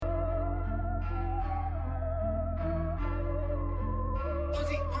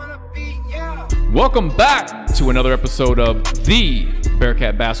Welcome back to another episode of the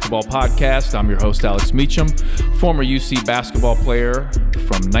Bearcat Basketball Podcast. I'm your host, Alex Meacham, former UC basketball player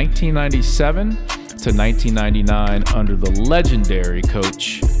from 1997 to 1999 under the legendary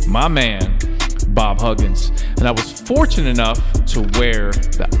coach, my man, Bob Huggins. And I was fortunate enough to wear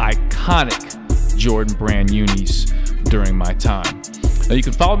the iconic Jordan Brand unis during my time. Now, you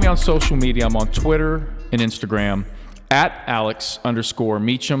can follow me on social media. I'm on Twitter and Instagram at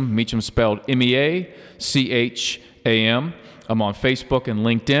Alex_Meacham. Meacham spelled Meacham. I'm on Facebook and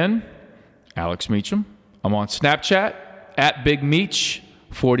LinkedIn, Alex Meacham. I'm on Snapchat at Big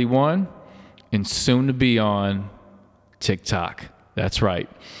Meach41, and soon to be on TikTok. That's right.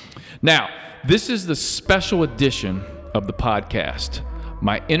 Now, this is the special edition of the podcast,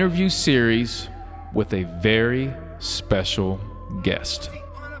 my interview series with a very special guest.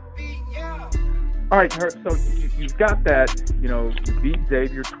 All right, Kurt, so you've got that, you beat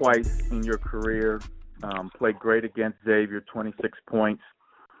Xavier twice in your career, played great against Xavier, 26 points.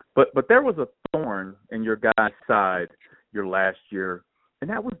 But there was a thorn in your guys' side your last year, and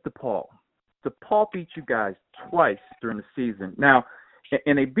that was DePaul. DePaul beat you guys twice during the season. Now,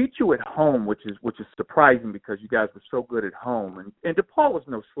 and they beat you at home, which is surprising because you guys were so good at home. And DePaul was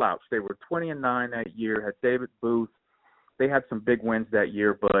no slouch. They were 20-9 that year, had David Booth. They had some big wins that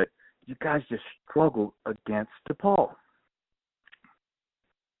year, but you guys just struggled against DePaul.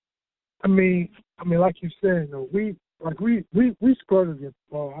 I mean, like you said, we struggled against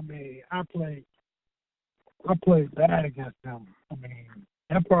DePaul. I mean, I played bad against them. I mean,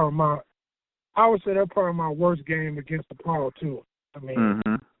 I would say that part of my worst game against DePaul too. I mean,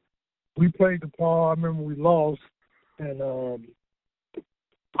 we played DePaul. I remember we lost, and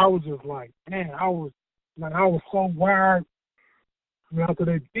I was just like, man, I was so wired. After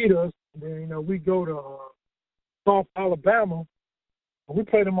they beat us, then we go to South Alabama, and we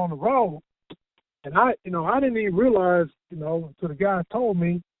played them on the road. And I didn't even realize, until the guy told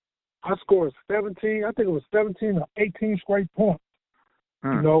me, I scored 17. I think it was 17 or 18 straight points.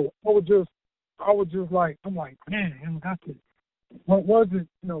 I was just like, I'm like, man, what was it?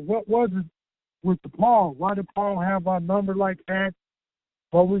 What was it with DePaul? Why did Paul have our number like that?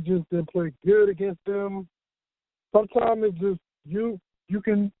 Well, we just didn't play good against them. Sometimes it's just you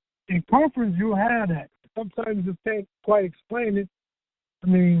can, in conference, you have that. Sometimes you just can't quite explain it. I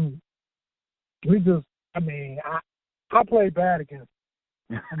mean, I played bad against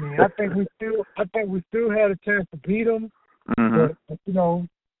them. I mean, I think we still had a chance to beat them. But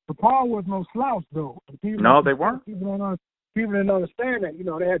DePaul was no slouch though. No, they weren't. People didn't understand that.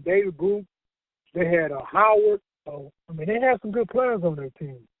 They had David Booth, they had Howard. So they had some good players on their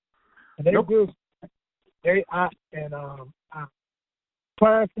team, and they good.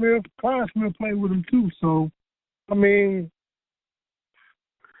 Clyde Smith played with them too. So, I mean,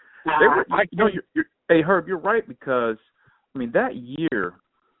 hey Herb, you're right because that year,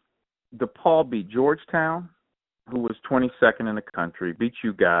 DePaul beat Georgetown, who was 22nd in the country, beat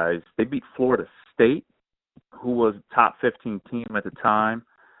you guys. They beat Florida State, who was a top 15 team at the time.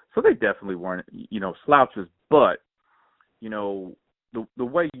 So they definitely weren't, slouches. But, the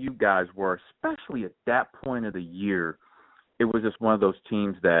way you guys were, especially at that point of the year, it was just one of those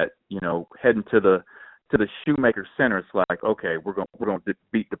teams that, heading to the Shoemaker Center, it's like, okay, we're going to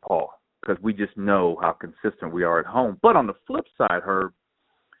beat DePaul because we just know how consistent we are at home. But on the flip side, Herb,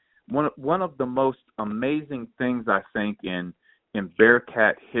 one of the most amazing things I think in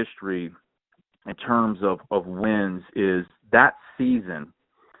Bearcat history in terms of wins is that season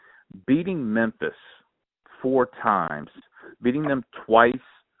beating Memphis 4 times, beating them twice,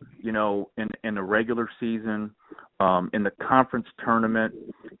 in the regular season, in the conference tournament.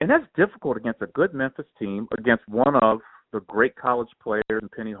 And that's difficult against a good Memphis team, against one of the great college players,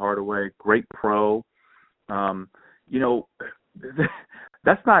 Penny Hardaway, great pro. That's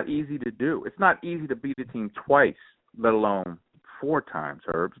not easy to do. It's not easy to beat a team twice, let alone 4 times,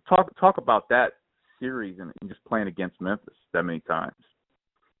 Herb. Talk about that series and just playing against Memphis that many times.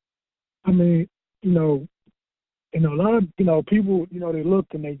 I mean, a lot of, people, they look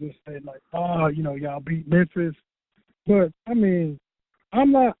and they just say like, y'all beat Memphis. But, I mean,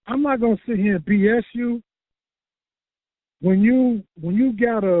 I'm not going to sit here and BS you. When you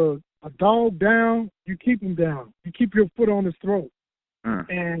got a dog down, you keep him down. You keep your foot on his throat.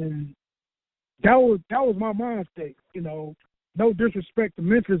 And that was my mind state, No disrespect to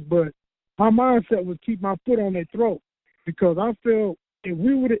Memphis, but my mindset was keep my foot on their throat because I felt if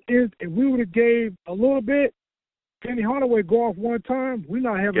we would have gave a little bit, Penny Hardaway go off one time, we're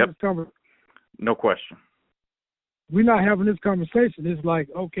not having this conversation. No question. We're not having this conversation. It's like,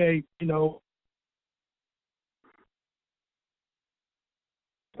 okay,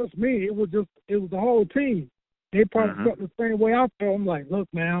 just me. It was the whole team. They probably felt the same way I felt. I'm like, look,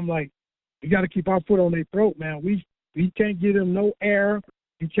 man, we got to keep our foot on their throat, man. We can't give them no air.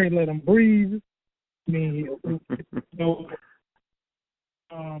 We can't let them breathe. I mean,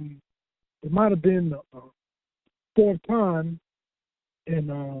 it might have been the fourth time in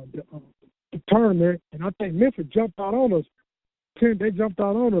the tournament, and I think Memphis jumped out on us. They jumped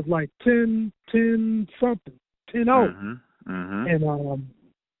out on us like 10 something, 10-0. And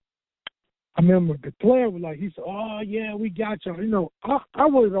I remember the player was like, he said, "Oh yeah, we got y'all." You know, I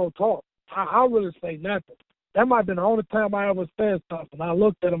really don't talk. I really say nothing. That might have been the only time I ever said stuff. And I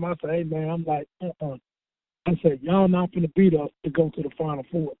looked at him. I said, "Hey man," I'm like, I said, "Y'all not finna beat us to go to the Final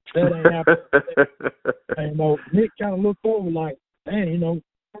Four. That ain't happening." And Nick kind of looked over like, "Dang,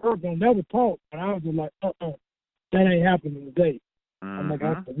 we're gonna never talk." But I was just like, that ain't happening today. I'm like,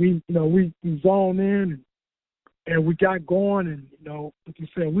 we zoned in and we got going, and like you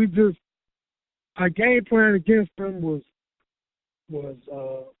said, our game plan against them was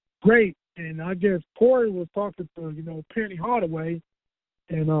great. And I guess Corey was talking to Penny Hardaway,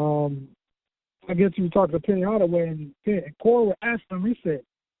 and I guess he was talking to Penny Hardaway, and Corey was asking him. He said,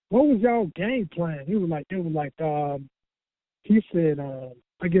 "What was y'all game plan?" He was like, he said,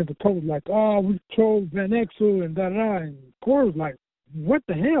 I guess the coach was like, "Oh, we chose Van Exel and da-da-da." And Corey was like, "What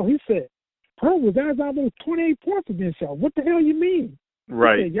the hell?" He said, "Her was almost 28 points against y'all. What the hell you mean?"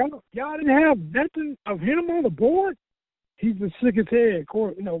 Right. He said, y'all didn't have nothing of him on the board? He just shook his head.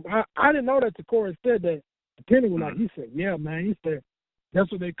 Corey, I didn't know that the Corey said that. Penny was like, he said, "Yeah, man." He said,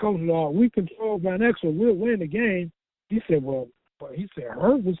 "That's what they coached all. We control Van Exel. We'll win the game." He said, but he said,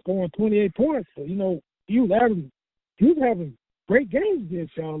 Herb was scoring 28 points. So, he was having great games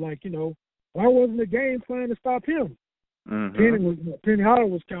against y'all. Like, why wasn't the game plan to stop him? Penny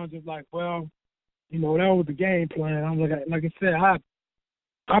Howard was kind of just like, well, that was the game plan. I'm like I said,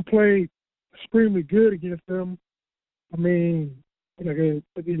 I played extremely good against them. I mean, like I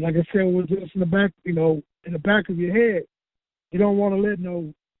said, it was just in the back, in the back of your head. You don't want to let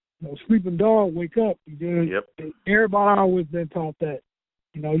no sleeping dog wake up. Everybody always been taught that.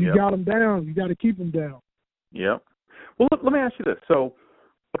 You got them down. You got to keep them down. Yep. Well, let me ask you this. So,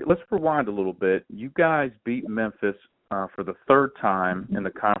 let's rewind a little bit. You guys beat Memphis for the third time in the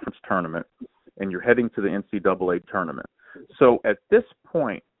conference tournament, and you're heading to the NCAA tournament. So, at this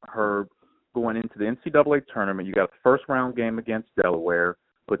point, Herb, going into the NCAA tournament, you got a first-round game against Delaware,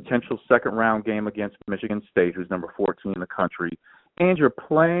 potential second-round game against Michigan State, who's number 14 in the country, and you're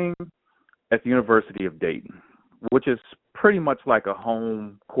playing at the University of Dayton, which is pretty much like a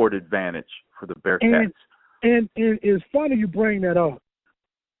home court advantage for the Bearcats. And it's funny you bring that up.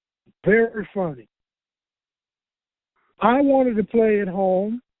 Very funny. I wanted to play at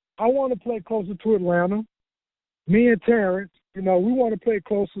home. I want to play closer to Atlanta. Me and Terrence, we want to play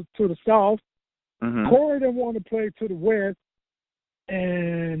closer to the South. Corey didn't want to play to the West.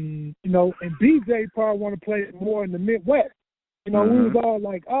 And, and BJ probably want to play more in the Midwest. We was all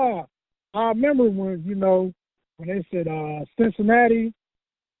like, I remember when, when they said Cincinnati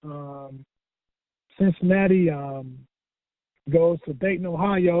goes to Dayton,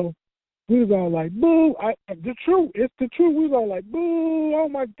 Ohio. We was all like, boo. It's the truth. We was all like, boo. Oh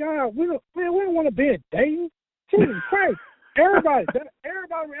my God. We don't want to be in Dayton. Jesus Christ. Everybody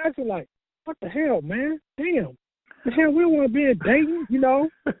reacted like, what the hell, man? Damn. The hell, we don't want to be in Dayton,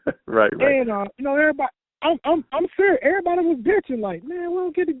 Right. And everybody. I'm serious. Everybody was bitching like, man,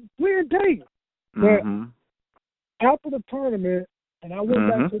 we're in Dayton. But after the tournament, and I went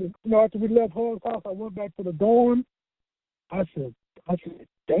back to the, after we left Hall's house, I went back to the dorm. I said,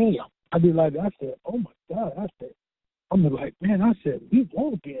 damn. I said, oh my God. I'm like, man, I said, we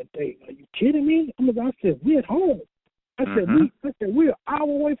won't be in Dayton. Are you kidding me? I said, we at home. I said, we're an hour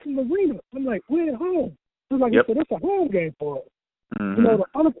away from the arena. I'm like, we're at home. I was like, I said, that's a home game for us. The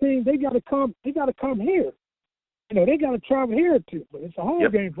other team, they got to come here. They got to travel here too, but it's a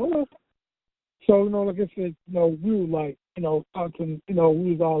home game for us. So, like I said, we were like, talking, we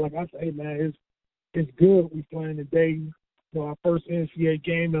was all like, I said, hey man, it's good we playing today. Our first NCAA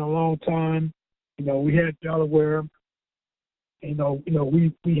game in a long time. We had Delaware. We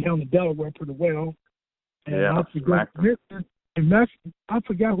handled Delaware pretty well. And I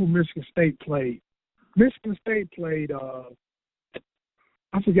forgot who Michigan State played. Michigan State played.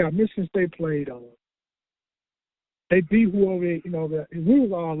 They beat whoever. We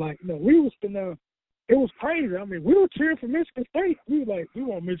was all like, we was it was crazy. I mean, we were cheering for Michigan State. We were like, we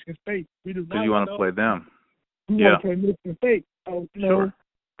want Michigan State. We do not. You want to play them? We want to play Michigan State. So, sure.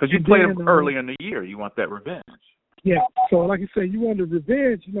 Because you played them early in the year. You want that revenge. Yeah. So, like I said, you want the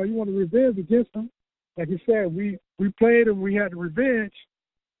revenge. You want the revenge against them. Like you said, we played them. We had the revenge.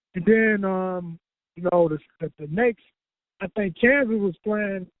 And then, the next, I think Kansas was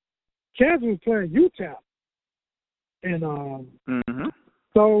playing Utah. And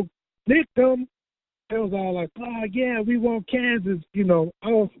so Nick them, it was all like, oh yeah, we want Kansas. I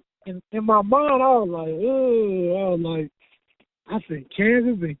was in my mind, I said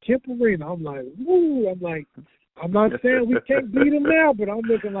Kansas and Kemp Arena. I'm like, woo. I'm not saying we can't beat them now, but I'm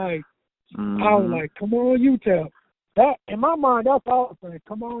looking like, I was like, come on, Utah. That in my mind, that's all I'm saying.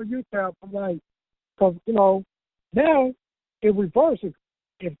 Come on, Utah. I'm like, because now it reverses.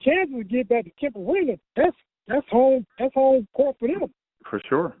 If Kansas get back to Kemp Arena, that's home court for them. For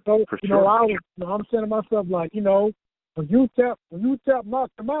sure. So sure. I'm saying to myself like, when UTEP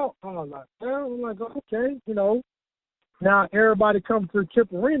knocked them out, I was like, okay, Now everybody comes to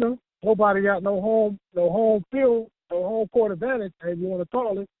Kemp Arena. Nobody got no home field, no home court advantage, however you want to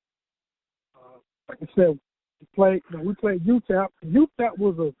call it. Like I said, we played UTEP. UTEP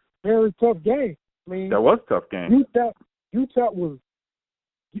was a very tough game. I mean, that was a tough game. UTEP was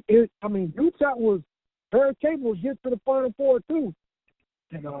very capable of getting to the Final Four too.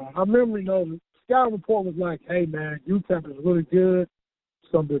 And I remember, the scout report was like, "Hey man, UTEP is really good.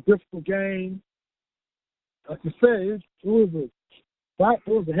 It's gonna be a difficult game." Like you said, it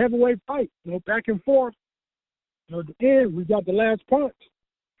was a heavyweight fight. Back and forth. At the end, we got the last punch.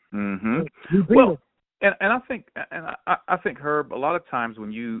 Mm-hmm. We beat them. And I think Herb, a lot of times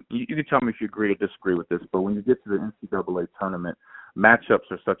when you can tell me if you agree or disagree with this, but when you get to the NCAA tournament, matchups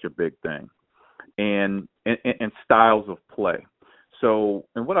are such a big thing, and styles of play. So,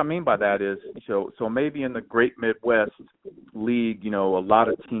 and what I mean by that is, so maybe in the Great Midwest League, a lot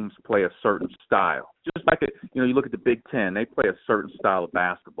of teams play a certain style. Just like you look at the Big Ten, they play a certain style of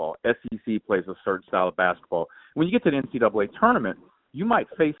basketball. SEC plays a certain style of basketball. When you get to the NCAA tournament, you might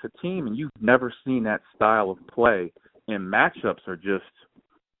face a team and you've never seen that style of play, and matchups are just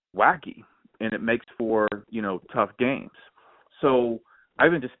wacky, and it makes for, tough games. So I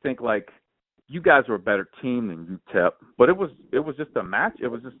even just think like you guys are a better team than UTEP, but it was just a match. It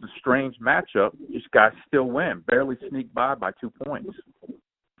was just a strange matchup. These guys still win, barely sneak by 2 points.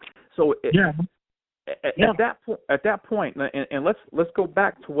 So at that point, and let's go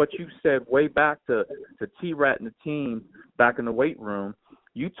back to what you said way back to T-Rat and the team back in the weight room.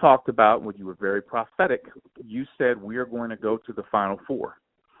 You talked about, when you were very prophetic, you said we are going to go to the Final Four.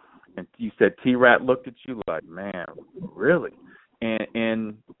 And you said T-Rat looked at you like, man, really?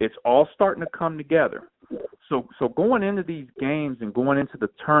 And it's all starting to come together. So going into these games and going into the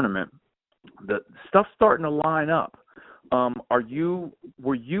tournament, the stuff's starting to line up. Were you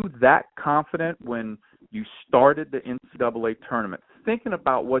that confident when you started the NCAA tournament, thinking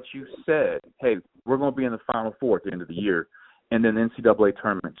about what you said? Hey, we're going to be in the Final Four at the end of the year, and then the NCAA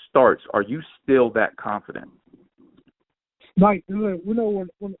tournament starts. Are you still that confident? Like, when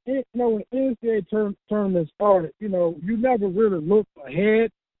the NCAA tournament started, you never really look ahead.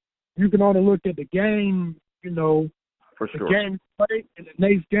 You can only look at the game, for sure, the game played in the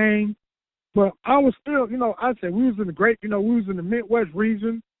next game. But I was still, I said we was in we was in the Midwest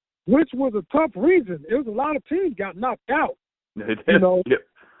region, which was a tough region. There was a lot of teams got knocked out. They did. Yep.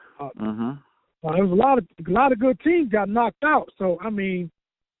 There was a lot of good teams got knocked out. So I mean,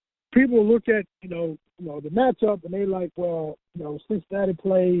 people look at the matchup and they like, well, Cincinnati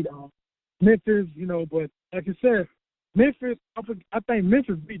played Memphis, but like I said, Memphis. I think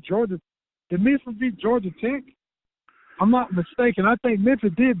Memphis beat Georgia. Did Memphis beat Georgia Tech? I'm not mistaken. I think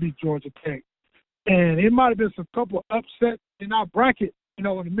Memphis did beat Georgia Tech, and it might have been some couple of upsets in our bracket, in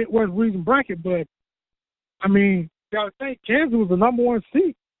the Midwest region bracket. But I mean, you got to think Kansas was the number 1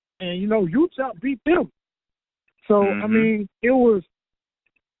 seed, and Utah beat them. So I mean, it was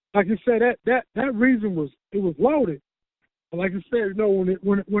like you said, that region was loaded. But like you said, when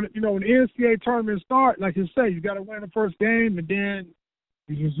the NCAA tournament start, like you say, you got to win the first game, and then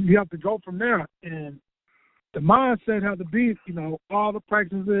you have to go from there. And the mindset has to be, all the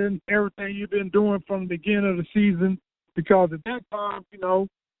practices and everything you've been doing from the beginning of the season, because at that time,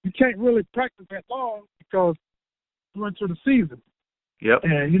 you can't really practice that long because you went through the season. Yep.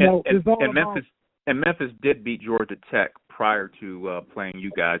 And it's all Memphis did beat Georgia Tech prior to playing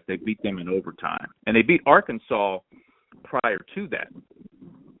you guys. They beat them in overtime, and they beat Arkansas prior to that.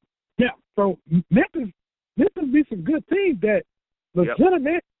 Yeah. So Memphis beat some good teams that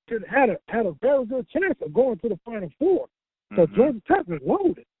legitimate had a very good chance of going to the Final Four. So Georgia Tech was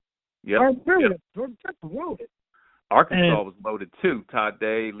loaded. Yep. I remember that. Georgia Tech was loaded. Arkansas was loaded too. Todd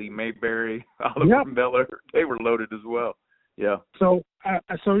Day, Lee Mayberry, Oliver Miller, they were loaded as well. Yeah. So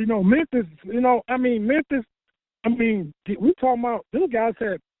Memphis, Memphis, we talking about those guys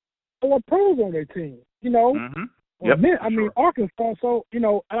had 4 pros on their team. Yep, I mean, Arkansas. So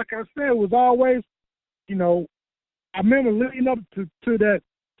like I said, it was always, I remember leading up to the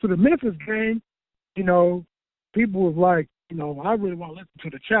Memphis game. People was like, I really want to listen to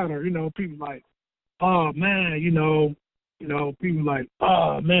the chatter. People like, oh man, people like,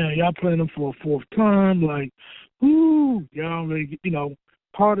 oh man, y'all playing them for a fourth time, like, ooh, y'all really,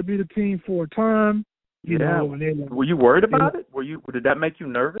 hard to be the team for a time. Were you worried about it? Did that make you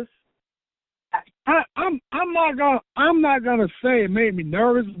nervous? I'm not gonna say it made me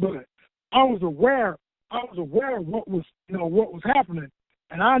nervous, but I was aware of what was happening,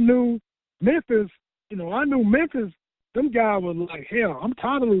 and I knew Memphis. Them guys were like, hell, I'm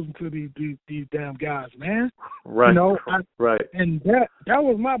tired of losing to these damn guys, man. Right. Right. And that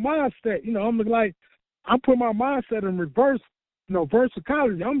was my mindset. I'm putting my mindset in reverse. Versus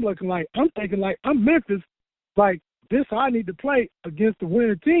college. I'm thinking like I'm Memphis. Like this, I need to play against the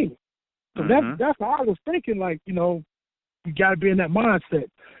winning team. So that's how I was thinking. Like you got to be in that mindset.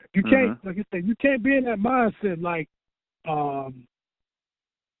 You can't, like you said, you can't be in that mindset. Like,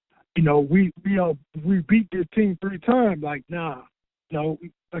 we beat this team 3 times. Like, nah,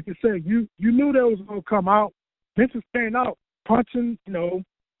 like I said, you knew that was gonna come out. Memphis came out punching.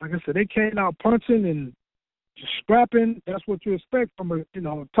 Like I said, they came out punching and just scrapping. That's what you expect from a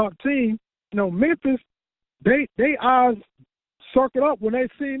top team. Memphis, they eyes circled up when they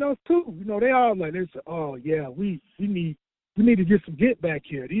seen us too. They all like, they said, oh yeah, we need to get some get back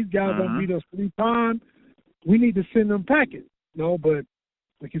here. These guys don't beat us 3 times. We need to send them packets. But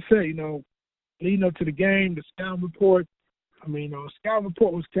like you say, leading up to the game, the scout report. Scout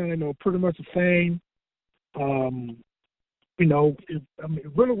report was kind of pretty much the same. It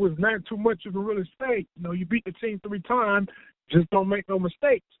really was not too much you can really say. You beat the team 3 times, just don't make no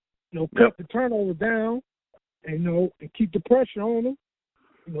mistakes. Cut the turnover down, and and keep the pressure on them.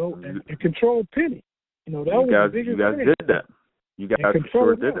 And control Penny. That was the biggest thing. You guys did that. You guys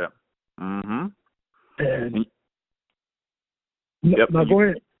sure did that. And now go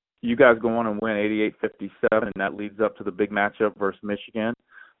ahead. You guys go on and win 88-57, and that leads up to the big matchup versus Michigan.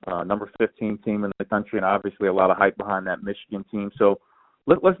 Number 15 team in the country, and obviously a lot of hype behind that Michigan team. So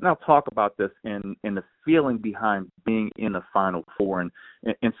let's now talk about this and the feeling behind being in the Final Four. And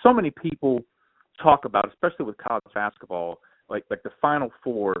so many people talk about, especially with college basketball, like the Final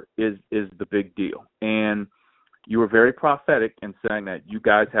Four is the big deal. And you were very prophetic in saying that you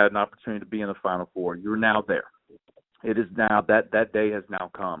guys had an opportunity to be in the Final Four. You're now there. It is now that day has now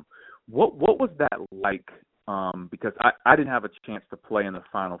come. What was that like? Because I didn't have a chance to play in the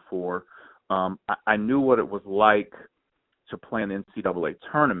Final Four. I knew what it was like to play in the NCAA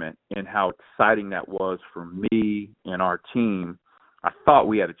tournament and how exciting that was for me and our team. I thought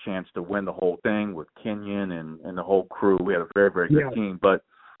we had a chance to win the whole thing with Kenyon and the whole crew. We had a very, very good team. But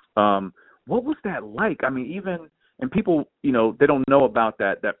what was that like? And people, they don't know about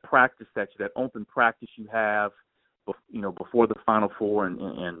that practice that open practice you have, before the Final Four, and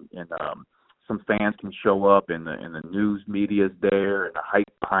some fans can show up, and the news media is there, and the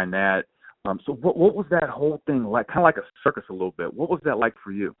hype behind that. So what was that whole thing like? Kind of like a circus a little bit. What was that like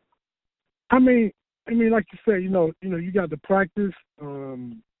for you? Like you said, you got the practice,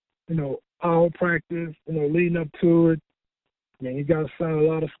 our practice, leading up to it. You got to sign a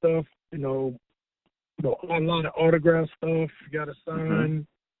lot of stuff, a lot of autograph stuff. You got to sign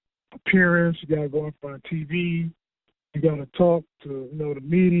appearance. You got to go in front of TV. You got to talk to, the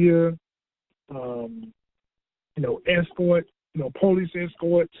media, escort, police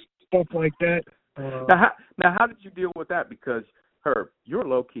escorts, stuff like that. Now, how did you deal with that? Because, Herb, you're a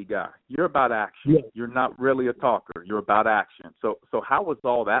low-key guy. You're about action. Yeah. You're not really a talker. You're about action. So how was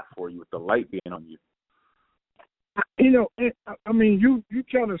all that for you with the light being on you? You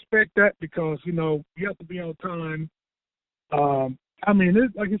can't expect that because, you have to be on time.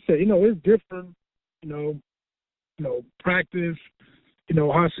 It's, like I said, it's different, practice,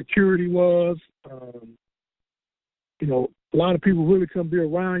 how security was. A lot of people really couldn't be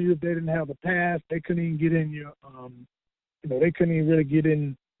around you if they didn't have a pass. They couldn't even get in your, they couldn't even really get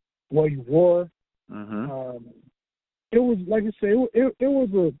in where you were. It was, like I said, it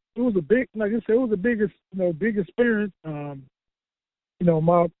was a big, like I said, it was a big experience. My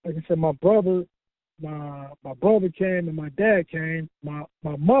brother came and my dad came. My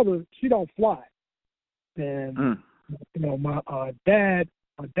mother, she don't fly, and my dad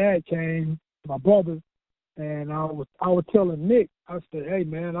came, my brother, and I was telling Nick, I said, hey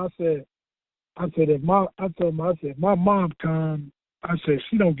man, if my mom come, I said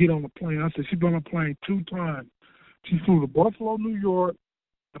she don't get on the plane. I said she been on the plane 2 times. She flew to Buffalo, New York,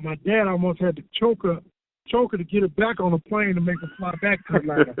 and my dad almost had to choke her choker to get her back on the plane to make her fly back to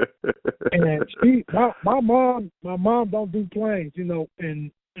Atlanta. And my mom don't do planes, you know.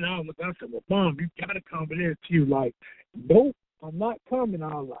 And I said, well, Mom, you got to come in. She was like, nope, I'm not coming.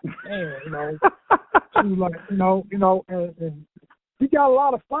 I was like, man, you know. She was like, and she got a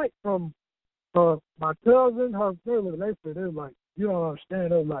lot of fight from my cousin, her family. They were like, you don't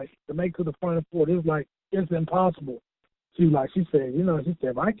understand. They were like, to make to the Final Four, it's impossible. She said,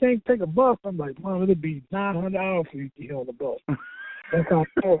 if I can't take a bus, I'm like, Mom, it'll be $900 for you to get on the bus. That's how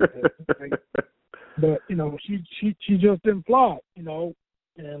it is. But, you know, she just didn't fly, you know.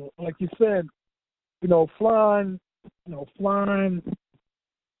 And like you said, flying,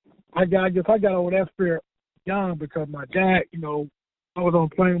 I guess I got over that fear young because my dad, I was on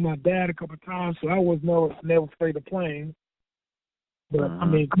a plane with my dad a couple of times, so I was never afraid of planes. But, I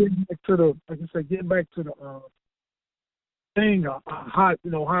mean, getting back to the thing, how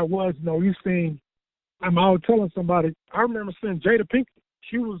it was, you seen, I was telling somebody, I remember seeing Jada Pinkett.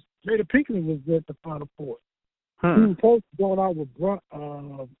 Jada Pinkett was at the Final Four. He was supposed to go out with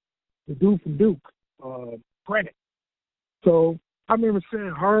the dude from Duke, Grant. So I remember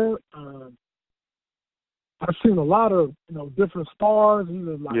seeing her. I've seen a lot of, different stars. He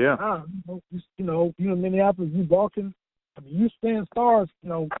was like, you in Minneapolis, you walking, I mean, you seeing stars,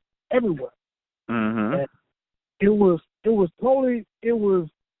 everywhere. Mm-hmm. And it was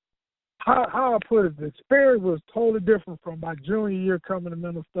how I put it, the experience was totally different from my junior year coming to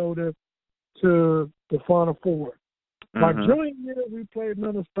Minnesota to the Final Four. My junior year, we played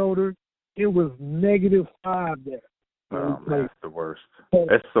Minnesota. It was -5 there. Oh, man, that's the worst.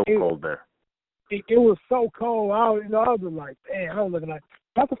 It's so cold there. It was so cold. I was like, man, I was looking like,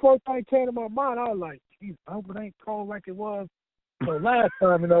 that's the first thing that came to my mind. I was like, geez, I hope it ain't cold like it was last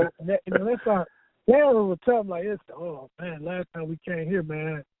time, and that's how Darren would tell me, like, oh, man, last time we came here,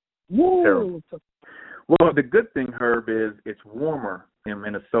 man. Woo! Well, the good thing, Herb, is it's warmer in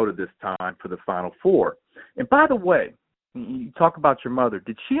Minnesota this time for the Final Four. And by the way, you talk about your mother.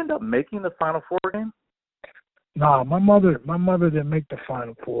 Did she end up making the Final Four game? No, my mother didn't make the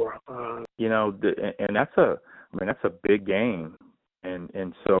Final Four. And that's a big game,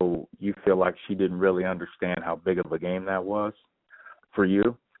 and so you feel like she didn't really understand how big of a game that was for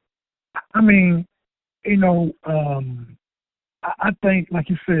you. I mean, I think, like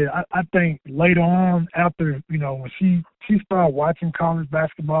you said, I think later on after, when she started watching college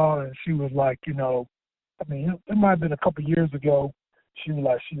basketball and she was like, I mean, it might have been a couple of years ago. She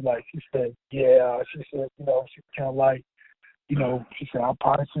said, yeah, she said, she kind of like, she said, I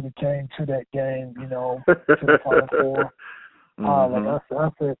probably should have came to that game, to the Final Four.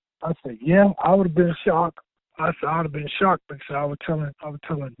 I said, yeah, I would have been shocked. I said, I would have been shocked because I was telling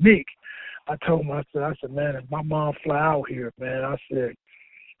Nick, I told him, I said, man, if my mom fly out here, man, I said,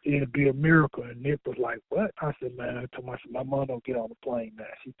 it'd be a miracle. And Nick was like, what? I said, man, I told him, my mom don't get on the plane, man.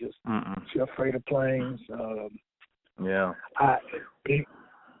 She's afraid of planes. Yeah.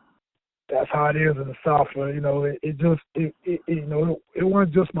 That's how it is in the South. It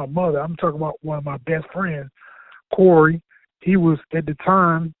wasn't just my mother. I'm talking about one of my best friends, Corey. He was, at the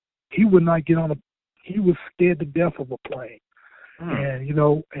time, he would not get on he was scared to death of a plane. And,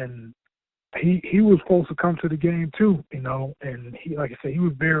 and he was supposed to come to the game too, and he, like I said, he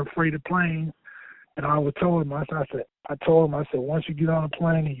was very afraid of planes. And I told him, I said, once you get on a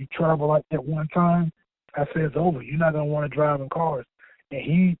plane and you travel like that one time, I said, it's over. You're not going to want to drive in cars.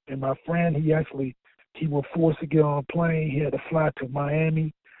 And my friend, he was forced to get on a plane. He had to fly to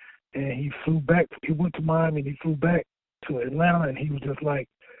Miami, and he flew back. He went to Miami, and he flew back to Atlanta, and he was just like,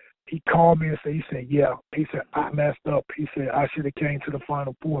 he called me and said, yeah. He said, I messed up. He said, I should have came to the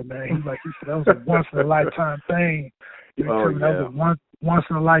Final Four, man. He said, that was a once-in-a-lifetime thing. That was a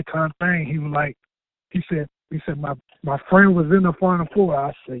once-in-a-lifetime thing. He was like, he said, my friend was in the Final Four.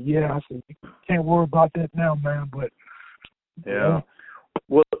 I said, yeah. I said, you can't worry about that now, man. But yeah.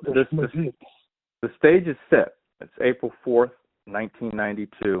 Well, the stage is set. It's April 4th,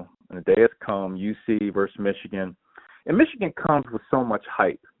 1992, and the day has come, UC versus Michigan. And Michigan comes with so much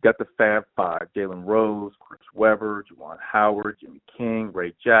hype. Got the Fab Five, Jalen Rose, Chris Webber, Juwan Howard, Jimmy King,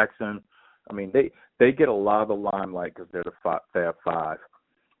 Ray Jackson. I mean, they get a lot of the limelight because they're the Fab Five.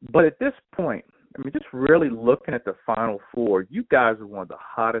 But at this point, I mean, just really looking at the Final Four, you guys are one of the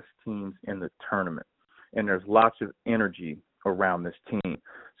hottest teams in the tournament, and there's lots of energy around this team.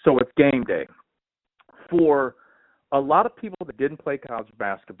 So it's game day. For a lot of people that didn't play college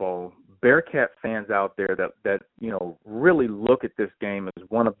basketball, Bearcat fans out there that really look at this game as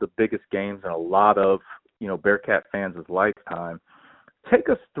one of the biggest games in a lot of, Bearcat fans' lifetime. Take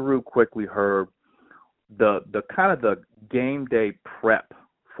us through quickly, Herb, the kind of the game day prep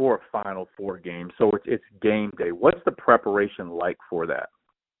for a Final Four game. So it's game day. What's the preparation like for that?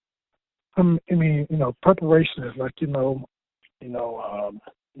 I mean, preparation is like,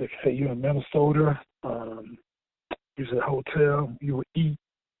 like say you're in Minnesota, you're at a hotel, you would eat,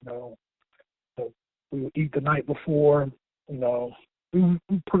 we would eat the night before, we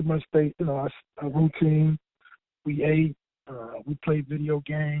pretty much stayed, our routine. We ate, we played video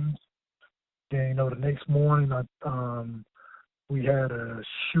games. Then, the next morning, we had a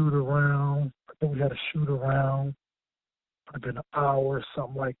shoot around. I think we had a shoot around. Could have been an hour or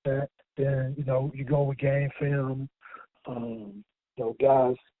something like that. Then, you go with game film.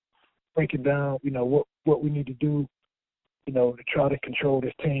 Guys breaking down, what we need to do, to try to control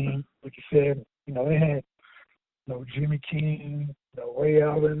this team. Like you said, they had, Jimmy King,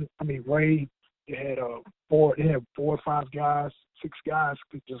 Ray. They had four or five guys, 6 guys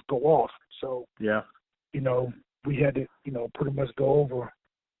could just go off. So yeah, we had to, pretty much go over.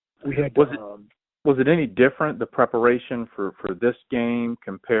 We had was it any different, the preparation for this game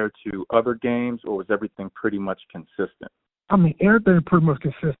compared to other games, or was everything pretty much consistent? Everything pretty much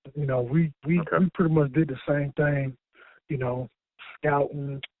consistent. We pretty much did the same thing,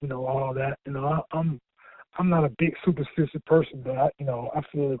 scouting, all that. I'm not a big superstitious person, but I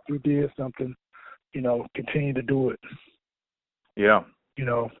feel if we did something, continue to do it. Yeah.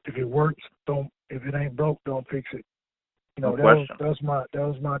 If it works, if it ain't broke, don't fix it. No question. That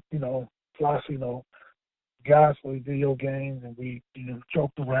was my philosophy. Guys play video games and we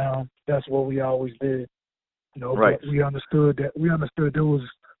joked around. That's what we always did. Right. But we understood there was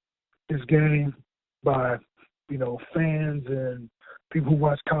this game by fans and people who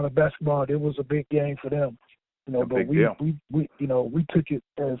watch college basketball. It was a big game for them. But we took it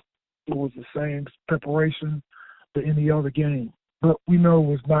as it was the same preparation to any other game. But we know it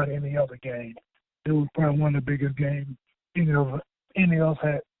was not any other game. It was probably one of the biggest games any else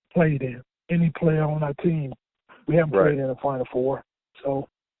had played in. Any player on our team, we haven't played in the Final Four. So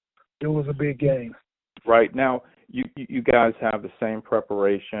it was a big game. Right. Now, you guys have the same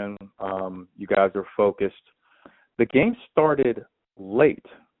preparation. You guys are focused. The game started late,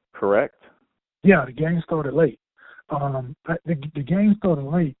 correct? Yeah, the game started late. The game started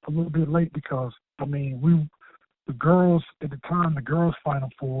late, a little bit late because, the girls, at the time, the girls' Final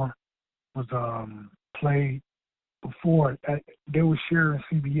Four was played before. They were sharing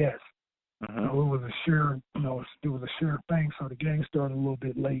CBS. Mm-hmm. So it was a share, it was a shared thing, so the game started a little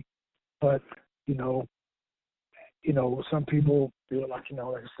bit late. But, some people feel like,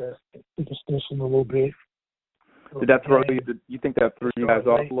 like I said, superstition a little bit. Did that throw you? You think that threw you guys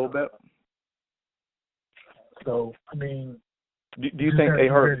off a little bit? So, do you think, hey,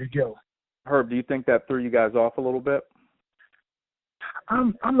 Herb, do you think that threw you guys off a little bit?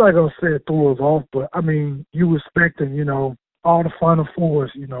 I'm not going to say it threw us off, but, you expecting, all the Final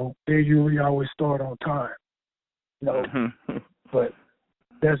Fours, they usually always start on time. But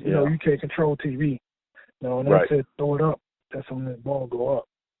that's, you can't control TV. And they said throw it up. That's when the ball go up.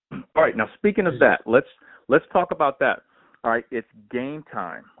 All right, now speaking of that, let's talk about that. All right, it's game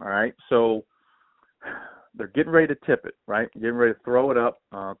time. All right, so they're getting ready to tip it, right? Getting ready to throw it up.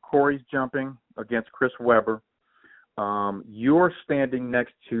 Corey's jumping against Chris Webber. You're standing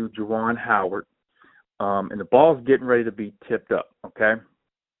next to Juwan Howard, and the ball's getting ready to be tipped up, okay?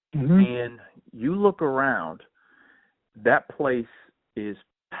 Mm-hmm. And you look around, that place is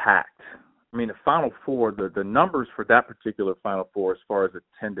packed. The Final Four, the numbers for that particular Final Four as far as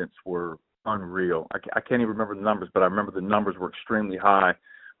attendance were unreal. I can't even remember the numbers, but I remember the numbers were extremely high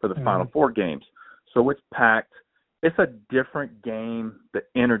for the Final Four games. So it's packed. It's a different game, the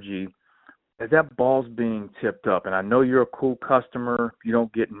energy. As that ball's being tipped up, and I know you're a cool customer, you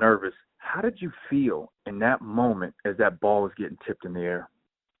don't get nervous. How did you feel in that moment as that ball was getting tipped in the air?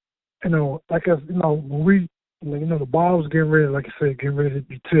 When we, the ball was getting ready, like I said, getting ready to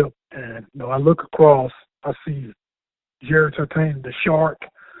be tipped, and, I look across, I see Jared Tartain, the Shark.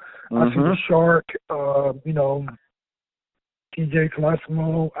 I see the Shark, TJ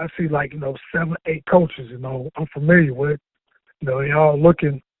Colosimo. I see 7, 8 coaches, I'm familiar with. They all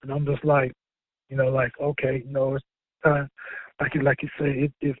looking, and I'm just like, okay, it's time. Like you say,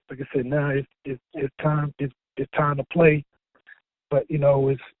 it's like I said, now it's time. It's time to play. But it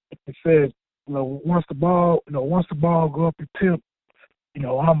says, once the ball go up and tip,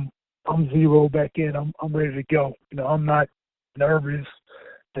 I'm zero back in. I'm ready to go. I'm not nervous.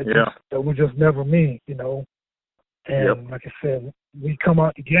 That was just never me. And like I said, we come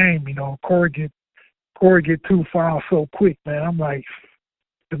out the game. Corey get 2 fouls so quick, man. I'm like,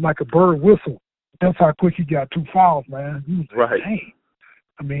 it's like a bird whistle. That's how quick he got 2 fouls, man. He was like,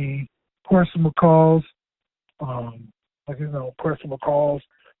 dang. Personal calls, personal calls.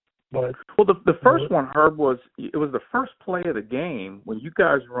 But the first one, Herb, was the first play of the game when you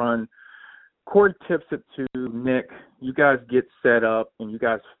guys run. Corey tips it to Nick. You guys get set up, and you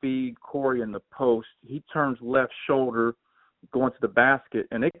guys feed Corey in the post. He turns left shoulder, going to the basket,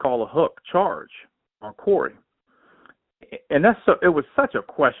 and they call a hook charge on Corey. And it was such a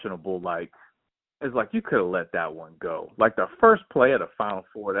questionable, it's like you could have let that one go. Like the first play of the Final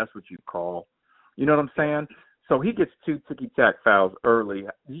Four, that's what you call. You know what I'm saying? So he gets 2 ticky-tack fouls early.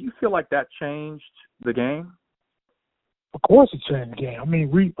 Do you feel like that changed the game? Of course it changed the game.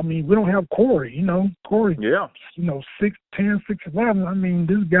 We don't have Corey, Corey, yeah. 6'10", 6'11". I mean,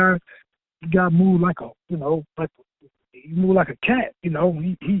 this guy moved like he moved like a cat, He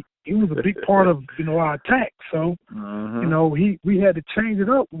was a big part of, our attack. So, we had to change it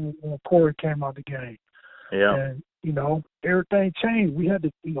up when Corey came out the game. Yeah. And, everything changed. We had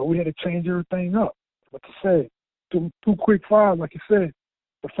to change everything up. Like you said, two quick fouls, like you said.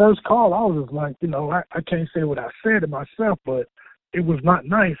 The first call, I was just like, I can't say what I said to myself, but it was not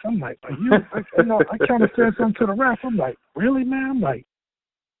nice. I'm like, I kind of said something to the ref. I'm like, really, man? I'm like,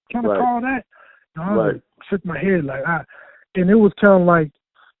 kind of call that? I shook my head and it was kind of like,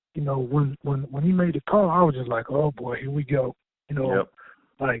 when he made the call, I was just like, oh boy, here we go.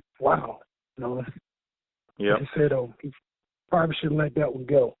 Like, wow. Yeah. He said, he probably should let that one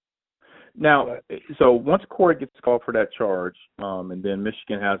go. Now, so once Corey gets called for that charge, and then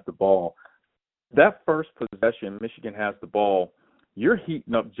Michigan has the ball, that first possession, Michigan has the ball, you're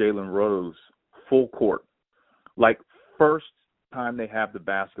heating up Jalen Rose full court. Like, first time they have the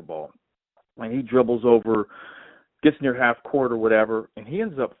basketball. And he dribbles over, gets near half court or whatever, and he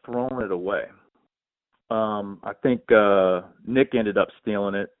ends up throwing it away. I think Nick ended up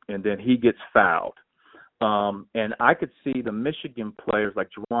stealing it, and then he gets fouled. And I could see the Michigan players, like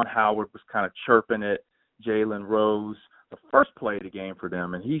Juwan Howard was kind of chirping at Jalen Rose, the first play of the game for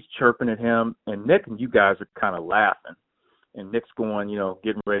them, and he's chirping at him, and Nick and you guys are kind of laughing. And Nick's going,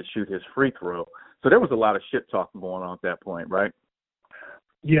 getting ready to shoot his free throw. So there was a lot of shit talking going on at that point, right?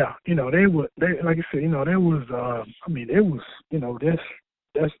 Yeah, they like I said, there was,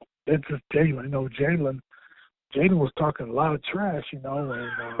 that's just Jalen. Jalen was talking a lot of trash, and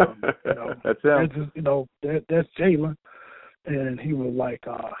that's him. That's Jalen, and he was like,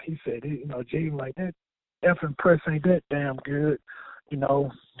 he said, Jalen like that effing press ain't that damn good, He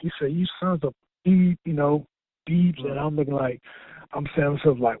said, you sons of Eve, thieves, and I'm looking like, I'm saying to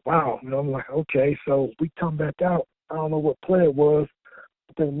myself like, wow, I'm like, okay, so we come back out. I don't know what play it was,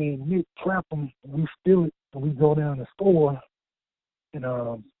 but then me and Nick trap him, we steal it, and we go down the score, and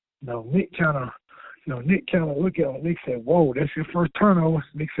Nick kind of looked at him. Nick said, whoa, that's your first turnover.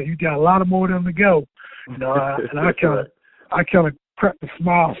 Nick said, you got a lot of more of them to go. And I kind of cracked a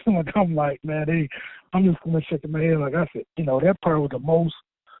smile. I'm like, man, I'm just going to shake my head. Like I said, that part was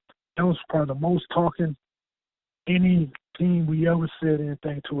probably the most talking any team we ever said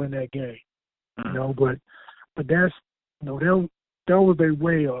anything to in that game. But that's, that was a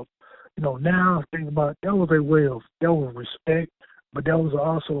way of, now I think about it, that was respect. But that was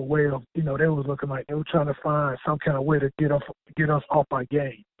also a way of, they was looking like they were trying to find some kind of way to get us off our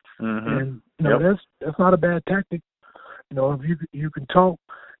game. And that's not a bad tactic. If you can talk,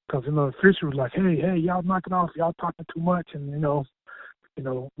 because the official was like, hey, y'all knocking off, y'all talking too much, and the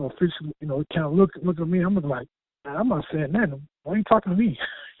official, kind of look at me. I'm like, man, I'm not saying nothing. Why are you talking to me?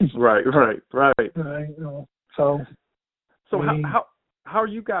 Right. So how are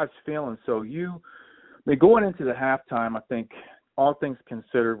you guys feeling? So going into the halftime, I think, all things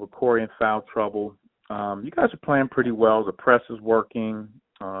considered, with Corey in foul trouble, you guys are playing pretty well. The press is working,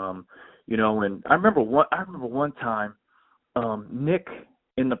 and I remember one time, Nick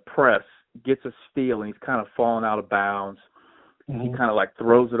in the press gets a steal and he's kind of falling out of bounds. Mm-hmm. He kind of like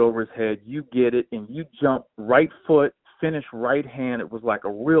throws it over his head. You get it, and you jump right foot, finish right hand. It was like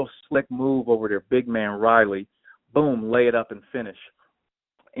a real slick move over their big man Riley. Boom, lay it up and finish.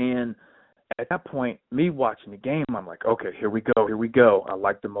 And at that point, me watching the game, I'm like, okay, here we go. I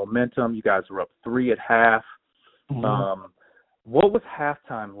like the momentum. You guys were up 3 at half. Mm-hmm. What was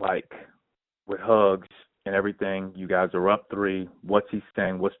halftime like with hugs and everything? You guys are up 3. What's he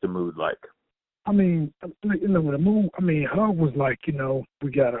saying? What's the mood like? I mean, the mood. I mean, Hug was like,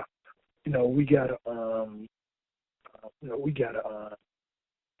 we gotta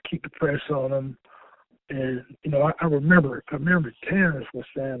keep the pressure on him. And I remember Terrence was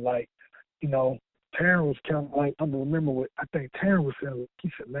saying like, Terrence was kind of like, I remember what I think Terrence was saying. He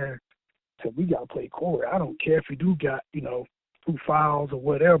said, man, we got to play Corey. I don't care if you do got, 2 fouls or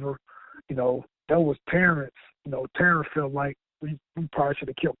whatever. That was Terrence. Terrence felt like we probably should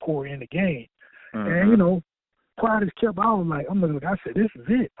have kept Corey in the game. Mm-hmm. And, quiet as kept. I was like, I said, this is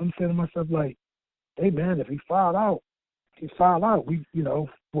it. I'm saying to myself, like, hey, man, if he fouled out, he fouled out. We,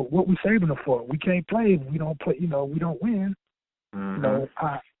 what we saving him for? We can't play if we don't play, we don't win. Mm-hmm.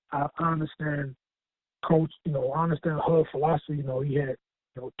 I understand Coach, I understand her philosophy. He had,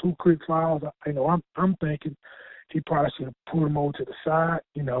 2 quick fouls. I'm thinking he probably should have pulled him over to the side,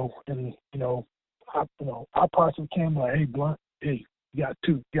 and, I possibly came like, hey, Blunt, hey, you got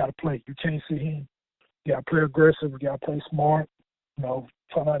 2. You got to play. You can't sit here. You got to play aggressive. You got to play smart.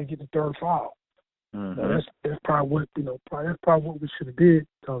 Try not to get the 3rd foul. Mm-hmm. That's probably what that's probably what we should have did.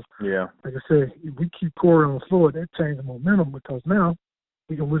 Because, yeah, like I said, if we keep Corey on the floor, that changes the momentum. Because now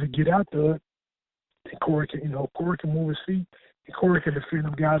we can really get out there, and Corey can move his feet, and Corey can defend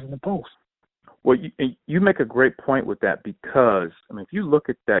them guys in the post. Well, you make a great point with that because, if you look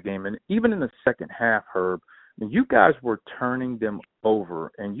at that game, and even in the second half, Herb, you guys were turning them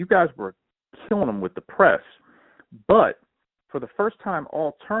over, and you guys were killing them with the press. But for the first time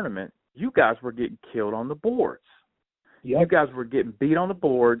all tournament, you guys were getting killed on the boards. Yep. You guys were getting beat on the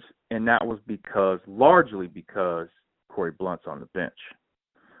boards, and that was largely because Corey Blunt's on the bench.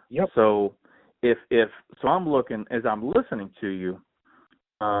 Yep. So if I'm looking, as I'm listening to you,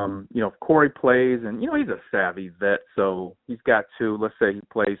 if Corey plays, and, he's a savvy vet, so he's got to, let's say he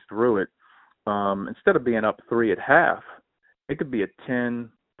plays through it, instead of being up 3 at half, it could be a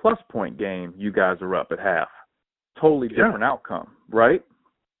 10-plus point game you guys are up at half. Totally different outcome, right?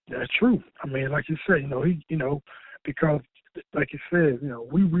 That's true. Like you said, because like you said,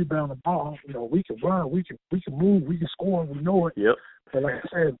 we rebound the ball, we can run, we can move, we can score, and we know it. Yep. But like I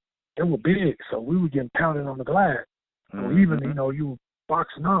said, they were big, so we were getting pounded on the glass. Mm-hmm. So even, you were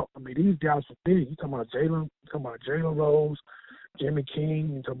boxing out. These guys were big. You talking about Jalen Rose, Jimmy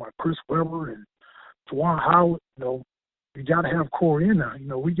King, you talking about Chris Webber and Juwan Howard. You got to have Corey in there.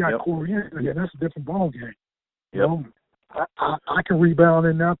 We got Corey in there. That's a different ball game. Yep. I can rebound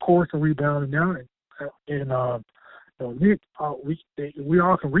in there. Corey can rebound in there, and Nick, we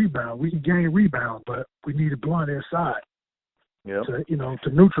all can rebound. We can gain rebound, but we need a Blunt inside. Yep. To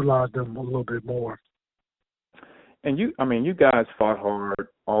neutralize them a little bit more. And you guys fought hard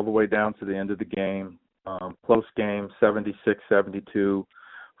all the way down to the end of the game. Close game, 76-72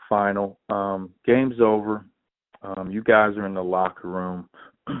 final. Game's over. You guys are in the locker room.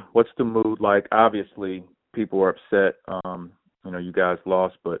 What's the mood like? Obviously, people are upset. You guys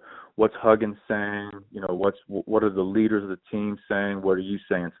lost, but what's Huggins saying? What are the leaders of the team saying? What are you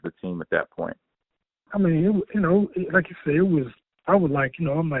saying to the team at that point? Like you said, it was. I was like,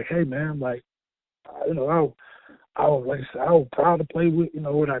 I'm like, hey man, like, I was proud to play with,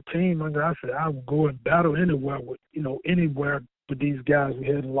 with our team. Like I said, I would go and battle anywhere with these guys we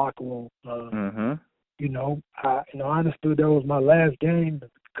had in the locker room. Mm-hmm. I understood that was my last game as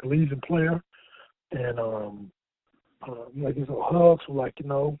a collegiate player, and Hugs were like, he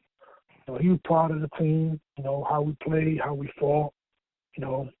was proud of the team, how we played, how we fought,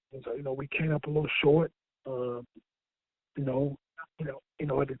 we came up a little short, at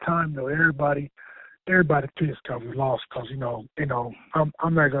the time, everybody pissed because we lost. Because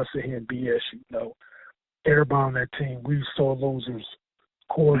I'm not gonna sit here and BS you. Everybody on that team, we saw losers.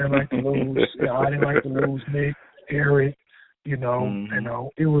 Corey didn't like to lose. I didn't like to lose. Nick, Eric, Mm-hmm.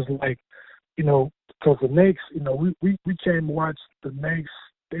 It was like, because the Knicks, we came and watched the Knicks.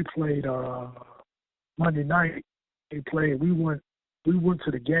 They played Monday night. They played. We went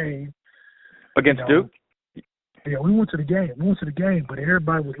to the game against Duke. Yeah, we went to the game. But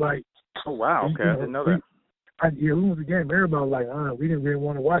everybody was like, "Oh wow, okay, I didn't know that." We went to the game. Everybody was like, we didn't really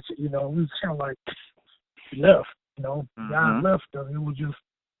want to watch it. We was kind of like left. Mm-hmm. Guys left.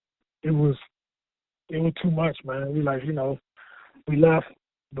 It was too much, man. We like, we left,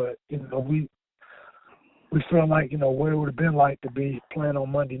 but we felt like what it would have been like to be playing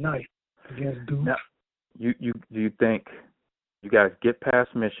on Monday night against Duke. Now, do you think you guys get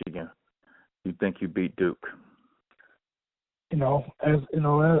past Michigan? You think you beat Duke?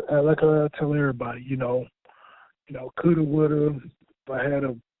 Like I tell everybody, coulda, woulda. If I had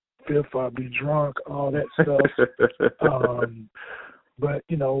a fifth, I'd be drunk. All that stuff. But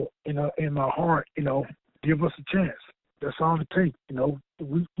in my heart, give us a chance. That's all it takes. We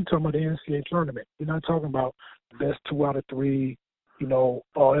talking about the NCAA tournament. We're not talking about the best 2 out of 3. All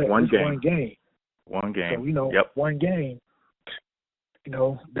that. One game. One game. So one game.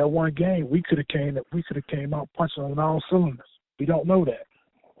 That one game we could have came out punching on all cylinders. We don't know that.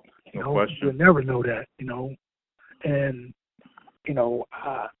 No question. We'll never know that. And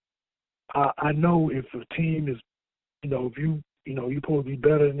I know if a team is, if you're supposed to be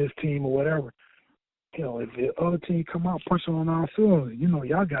better than this team or whatever. If the other team come out punching on all cylinders,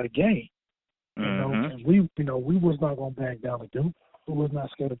 y'all got a game. And we was not going to back down to Duke. We was not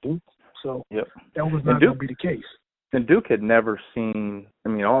scared of Duke. So that was not going to be the case. And Duke had never seen,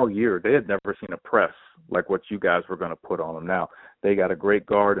 all year, they had never seen a press like what you guys were going to put on them. Now, they got a great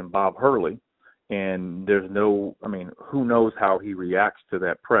guard in Bob Hurley, and there's who knows how he reacts to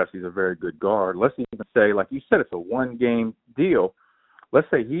that press. He's a very good guard. Let's even say, like you said, it's a one-game deal. Let's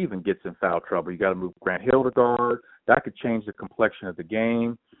say he even gets in foul trouble. You got to move Grant Hill to guard. That could change the complexion of the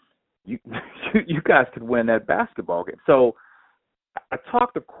game. You guys could win that basketball game. So I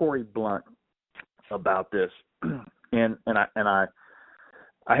talked to Corey Blunt about this, and I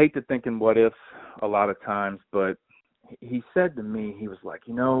hate to think in what ifs a lot of times, but he said to me, he was like,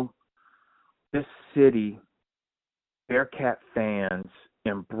 this city, Bearcat fans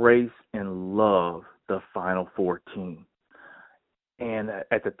embrace and love the Final Four team. And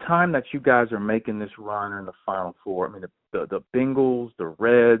at the time that you guys are making this run in the Final Four, the Bengals, the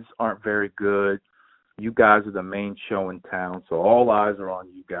Reds aren't very good. You guys are the main show in town, so all eyes are on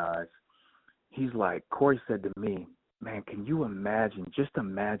you guys. He's like, Corey said to me, man, can you just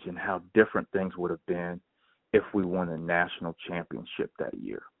imagine how different things would have been if we won a national championship that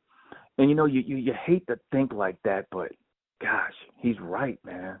year. And, you hate to think like that, but, gosh, he's right,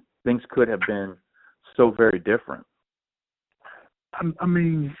 man. Things could have been so very different. I'm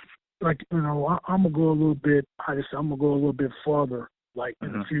going to go a little bit, I'm going to go a little bit farther, like,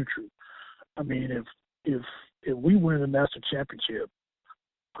 in the future. If we win the national championship,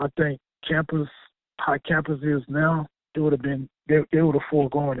 I think how campus is now, they would have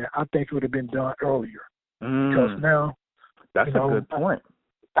foregone it. I think it would have been done earlier. Because now, that's a good point.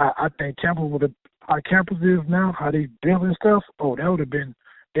 I think how campus is now, how they building stuff. Oh, they would have been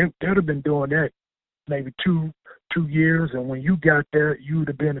doing that maybe two years, and when you got there, you would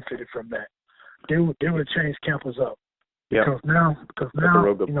have benefited from that. They would have changed campus up. Yeah. Because now, that's a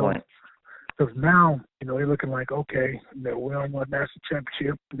real good point. Because now, they're looking like, okay, we on a national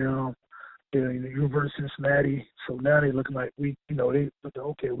championship now. The University of Cincinnati, so now they're looking like we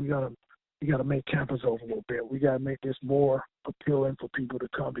gotta make campus over a little bit. We gotta make this more appealing for people to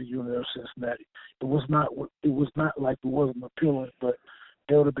come to University of Cincinnati. It was not like it wasn't appealing, but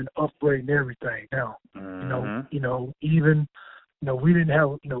they would have been upgrading everything now. Even we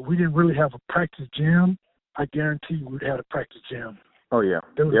didn't really have a practice gym. I guarantee you we'd have a practice gym. Oh yeah.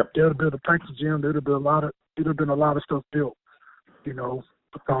 They would have built a practice gym. There would have been a lot of stuff built,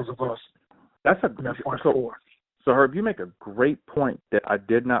 because of us. That's so Herb, you make a great point that I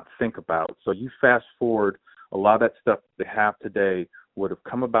did not think about. So you fast forward, a lot of that stuff they have today would have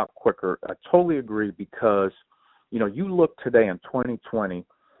come about quicker. I totally agree because, you look today in 2020,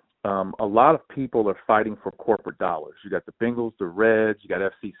 a lot of people are fighting for corporate dollars. You got the Bengals, the Reds, you got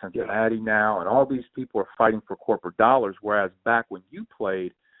FC Cincinnati now, and all these people are fighting for corporate dollars, whereas back when you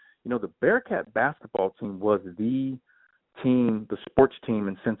played, the Bearcat basketball team was the sports team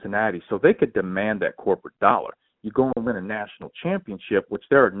in Cincinnati, so they could demand that corporate dollar. You go and win a national championship, which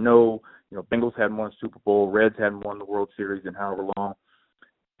there are no, Bengals hadn't won a Super Bowl, Reds hadn't won the World Series in however long.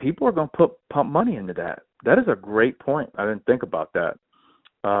 People are going to pump money into that. That is a great point. I didn't think about that.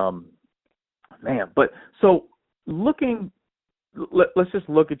 But so let's just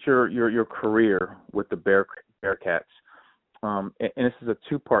look at your career with the Bearcats. And this is a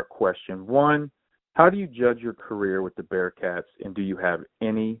two-part question. One, how do you judge your career with the Bearcats, and do you have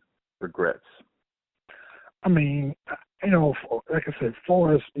any regrets? Like I said, as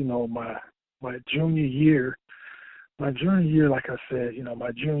far as, my junior year, like I said,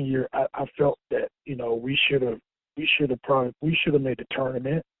 my junior year, I felt that, we should have made the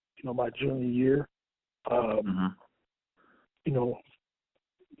tournament, my junior year.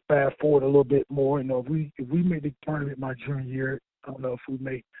 Fast forward a little bit more, if we made the tournament my junior year, I don't know if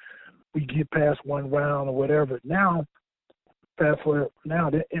we get past one round or whatever. Now, fast forward, now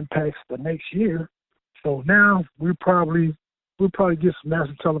that impacts the next year. So now we'll probably get some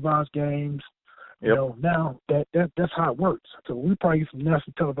national televised games. Yep. Now that's how it works. So we probably get some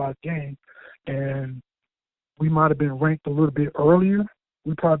national televised games, and we might have been ranked a little bit earlier.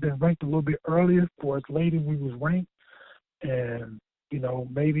 We probably been ranked a little bit earlier for as late as we was ranked, and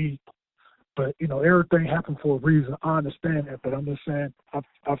maybe. But, everything happened for a reason. I understand that, but I'm just saying I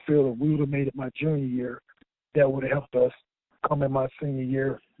feel that we would have made it my junior year, that would have helped us come in my senior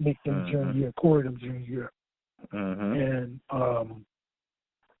year, make them junior year, Corey them junior year. And,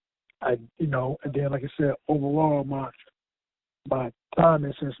 and then, like I said, overall, my time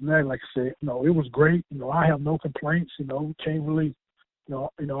in Cincinnati, like I said, it was great. I have no complaints, can't really,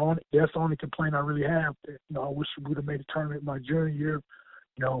 that's the only complaint I really have. I wish we would have made a tournament my junior year.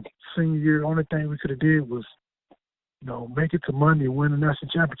 Senior year, the only thing we could have did was, make it to Monday and win the national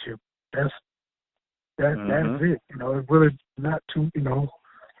championship. That's it. It's really not too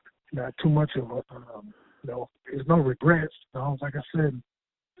much of a, there's no regrets. Like I said,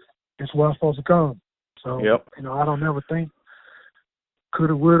 it's where I'm supposed to come. So, I don't ever think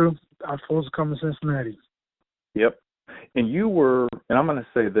coulda, woulda. I was supposed to come to Cincinnati. Yep. And you were, and I'm going to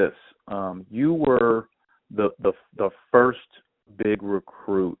say this, you were the first big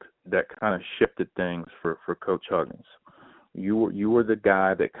recruit that kind of shifted things for Coach Huggins. You were the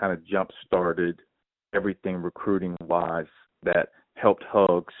guy that kind of jump-started everything recruiting-wise that helped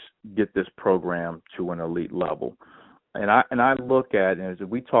Hugs get this program to an elite level. And I look at, and as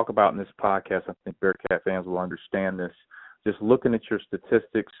we talk about in this podcast, I think Bearcat fans will understand this, just looking at your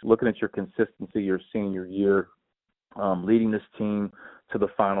statistics, looking at your consistency your senior year, leading this team to the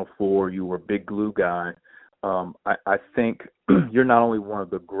Final Four. You were a big glue guy. I think you're not only one of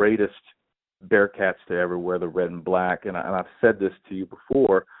the greatest Bearcats to ever wear the red and black, and I've said this to you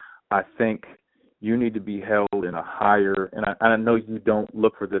before, I think you need to be held in a higher, and I know you don't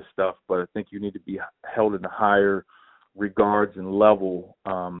look for this stuff, but I think you need to be held in a higher regards and level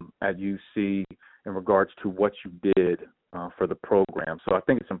at UC in regards to what you did for the program. So I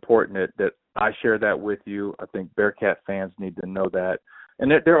think it's important that I share that with you. I think Bearcat fans need to know that.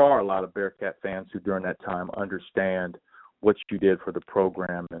 And there are a lot of Bearcat fans who during that time understand what you did for the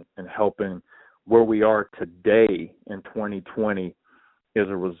program and helping where we are today in 2020 is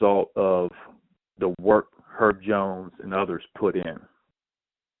a result of the work Herb Jones and others put in.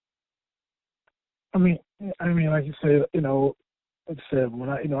 I mean, like you said, like I said, when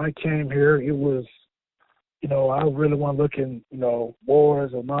I came here, it was, I really wasn't looking,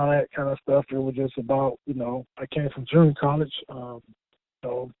 wars and all that kind of stuff. It was just about, I came from junior college,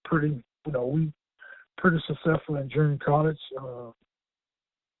 we pretty successful in junior college.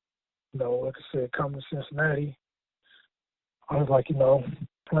 Like I said, coming to Cincinnati, I was like,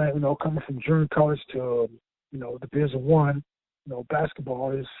 playing, coming from junior college to, Division I,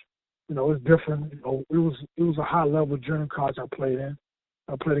 basketball is, it's different. It was a high level junior college I played in.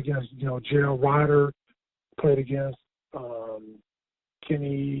 I played against, Gerald Ryder, played against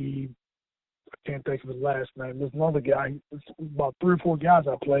Kenny, I can't think of his last name. There's another guy, about 3 or 4 guys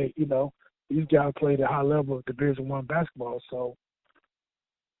I played, these guys played at high level of Division I basketball. So,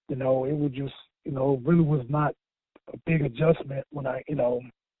 it was just, really was not a big adjustment when I,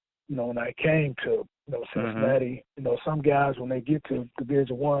 when I came to, Cincinnati. Some guys, when they get to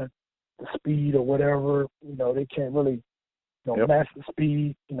Division I, the speed or whatever, they can't really, match the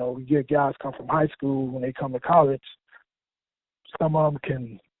speed. We get guys come from high school when they come to college. Some of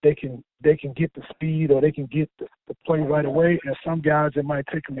them they can get the speed or they can get the play right away, and some guys it might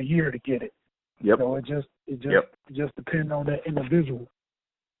take them a year to get it. Yep. It just depends on that individual.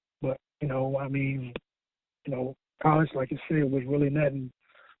 But college, like you said, was really nothing.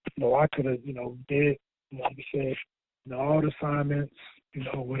 I could have, did, like you said, all the assignments,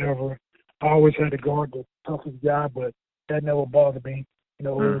 whatever. I always had to guard the toughest guy, but that never bothered me. It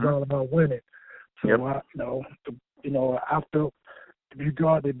was all about winning. So I felt if you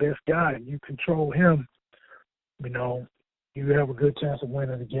guard the best guy and you control him, you have a good chance of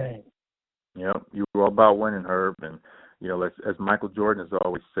winning the game. Yep, you were all about winning, Herb, and as Michael Jordan has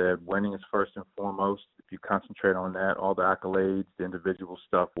always said, winning is first and foremost. If you concentrate on that, all the accolades, the individual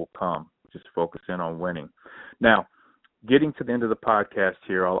stuff will come. Just focus in on winning. Now, getting to the end of the podcast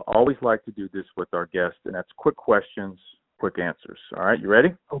here, I'll always like to do this with our guests, and that's quick questions, quick answers. All right, you ready?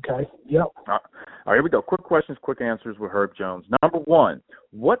 Okay, yep. All right, here we go. Quick questions, quick answers with Herb Jones. Number 1,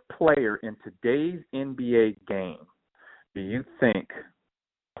 what player in today's NBA game do you think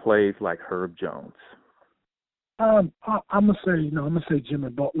plays like Herb Jones? I'm gonna say Jimmy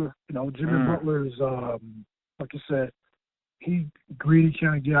Butler. Jimmy Butler is like you said, he greedy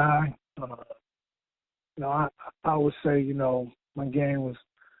kind of guy. I would say my game was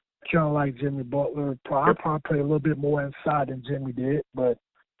kind of like Jimmy Butler. I probably play a little bit more inside than Jimmy did, but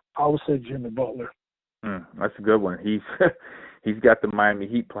I would say Jimmy Butler. That's a good one. He's got the Miami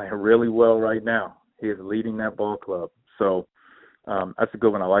Heat playing really well right now. He is leading that ball club. So that's a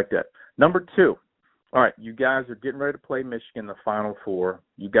good one. I like that. Number 2. All right, you guys are getting ready to play Michigan in the Final Four.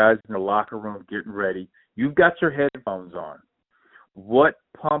 You guys in the locker room getting ready. You've got your headphones on. What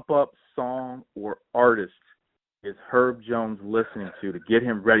pump-up song or artist is Herb Jones listening to get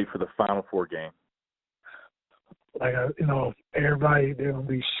him ready for the Final Four game? Like, everybody, they're going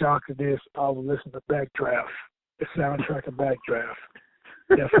to be shocked at this. I was listening to Backdraft, the soundtrack of Backdraft.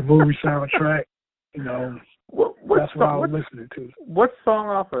 That's a movie soundtrack, that's what I was listening to. What song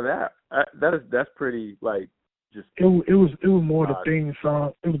off of that? That's pretty just. It was more the theme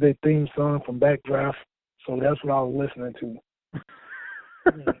song. It was their theme song from Backdraft, so that's what I was listening to.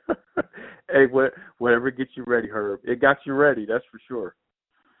 Hey, whatever gets you ready, Herb. It got you ready, that's for sure.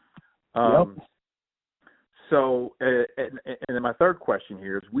 Yep. So, and then my third question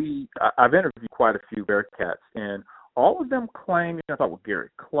here is I've interviewed quite a few Bearcats, and all of them claim, I talked with Gary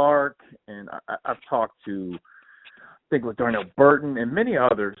Clark, and I've talked to, I think with Darnell Burton and many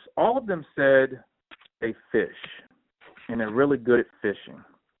others, all of them said they fish, and they're really good at fishing.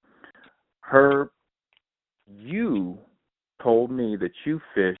 Herb, you told me that you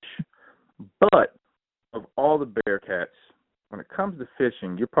fish, but of all the Bearcats, when it comes to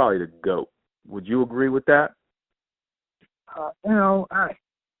fishing, you're probably the GOAT. Would you agree with that?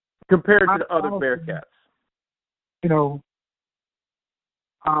 Compared to the other Bearcats.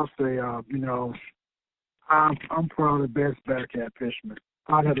 I'll say, I'm probably the best Bearcat fisherman.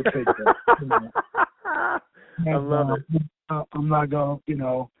 I'll have to take that. I love it. I'm not going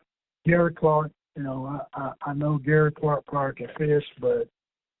to, Gary Clark, I know Gary Clark probably can fish, but,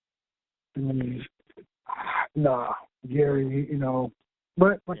 Gary,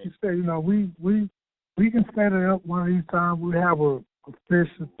 but like you said, we can set it up one of these times. We have a fish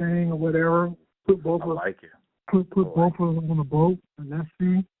thing or whatever. Put both of like it. Put both of them on the boat, and let's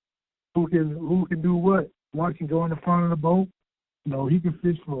see who can do what. One can go in the front of the boat. He can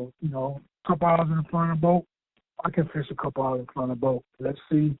fish for a couple hours in the front of the boat. I can fish a couple hours in front of the boat. Let's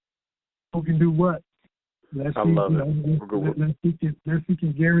see who can do what. Let's see. Let's see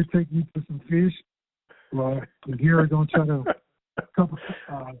can Gary take me to some fish. Well, Gary gonna try to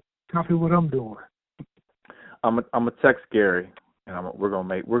copy what I'm doing. I'm gonna text Gary, and we're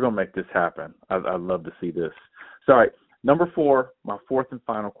gonna make this happen. I'd love to see this. So, all right, number 4, my fourth and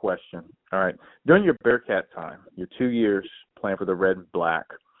final question. All right, during your Bearcat time, your 2 years playing for the Red and Black,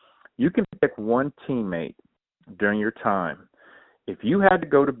 you can pick one teammate during your time. If you had to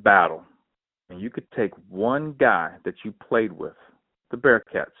go to battle, and you could take one guy that you played with, the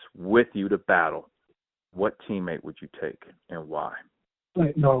Bearcats, with you to battle, what teammate would you take and why?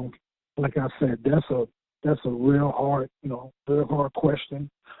 Like I said, that's a real hard question.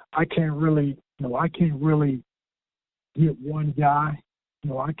 I can't really get one guy.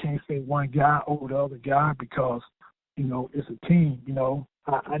 I can't say one guy over the other guy because, it's a team.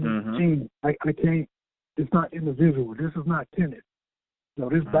 I need a team. I can't. It's not individual. This is not tennis.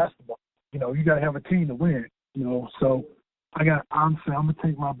 This is basketball. You got to have a team to win. So I'm gonna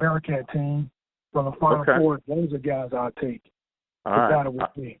take my Bearcat team from the Final Four. Those are guys I'll take. All right.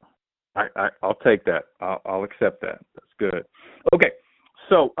 With me. I'll take that. I'll accept that. That's good. Okay.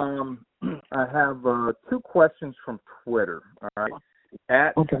 So I have 2 questions from Twitter. All right.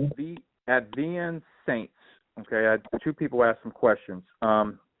 At VN Saints. Okay. I had 2 people ask some questions.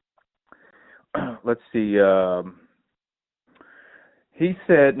 Let's see. He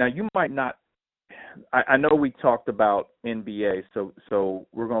said, now you might not. I know we talked about NBA, so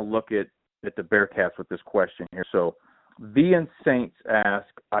we're going to look at the Bearcats with this question here. So VN Saints ask,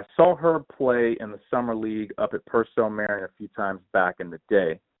 I saw her play in the summer league up at Purcell, Marion a few times back in the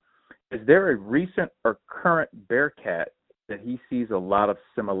day. Is there a recent or current Bearcat that he sees a lot of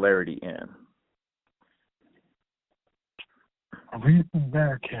similarity in? A recent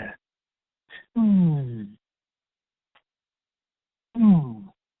Bearcat.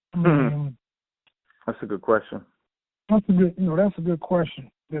 That's a good question. That's a good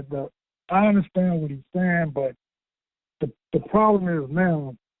question. I understand what he's saying, but the problem is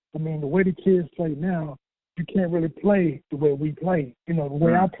now, the way the kids play now, you can't really play the way we play. The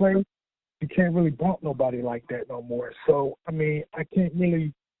way I play, you can't really bump nobody like that no more. So, I can't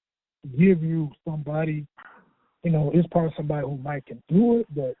really give you somebody, it's probably somebody who might can do it,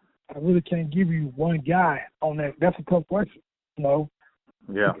 but I really can't give you one guy on that. That's a tough question,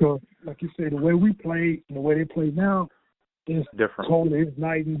 Yeah. Because, like you said, the way we play and the way they play now is different. Totally, it's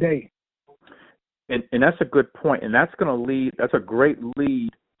night and day. And that's a good point, and that's a great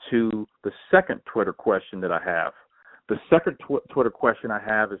lead to the second Twitter question that I have. The second Twitter question I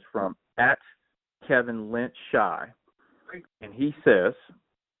have is from @KevinLynchShy, and he says,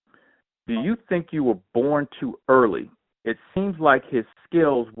 do you think you were born too early? It seems like his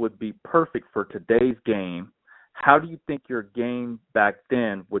skills would be perfect for today's game. How do you think your game back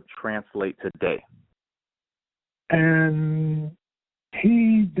then would translate today? And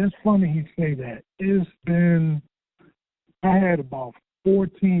that's funny he say that. I had about 4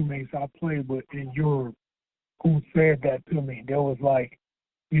 teammates I played with in Europe who said that to me. They was like,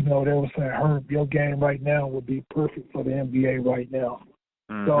 they were saying, Herb, your game right now would be perfect for the NBA right now.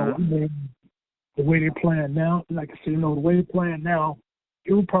 So, the way they're playing now, like I said, the way they're playing now,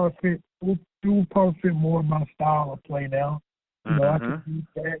 it would probably fit more of my style of play now. I can do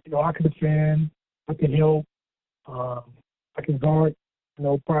that. I can defend. I can help. I can guard.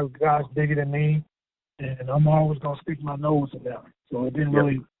 probably guys bigger than me, and I'm always gonna stick my nose in there. So it didn't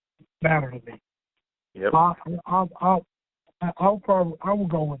really matter to me. Yep. I will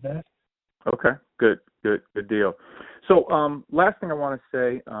go with that. Okay. Good deal. So, last thing I want to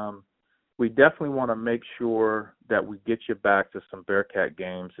say, we definitely want to make sure that we get you back to some Bearcat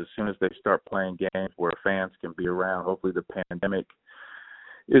games as soon as they start playing games where fans can be around. Hopefully the pandemic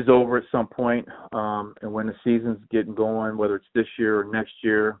is over at some point, and when the season's getting going, whether it's this year or next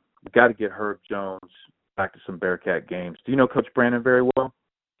year, we got to get Herb Jones back to some Bearcat games. Do you know Coach Brandon very well?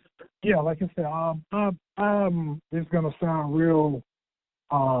 Yeah, like I said, it's gonna sound real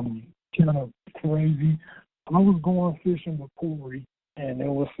kind of crazy. I was going fishing with Corey, and they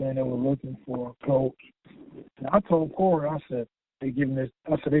were saying they were looking for a coach. And I told Corey, I said they're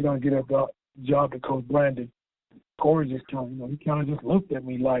gonna get a job to Coach Brandon. Corey just kind of, he kind of just looked at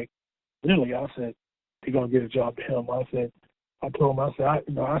me like, really? I said, they're gonna get a job to him. I told him,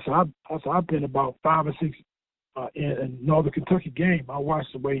 I've been about 5 or 6 in Northern Kentucky game. I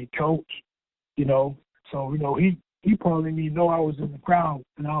watched the way he coached, so he probably didn't even know I was in the crowd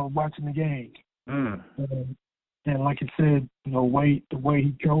and I was watching the game. And like I said, the way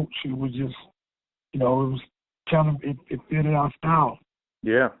he coached, it was just, it was kind of it fitted our style.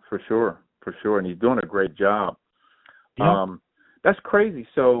 Yeah, for sure, and he's doing a great job. Yep. That's crazy.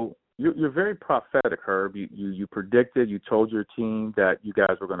 So you're very prophetic, Herb. You predicted, you told your team that you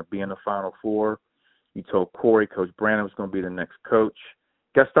guys were going to be in the Final Four. You told Corey, Coach Brandon was going to be the next coach.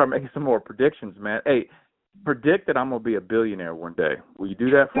 Got to start making some more predictions, man. Hey, predict that I'm going to be a billionaire one day. Will you do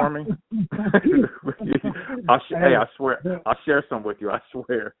that for me? I swear, I'll share some with you. I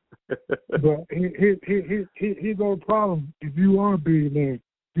swear. But here's the problem. If you are a billionaire,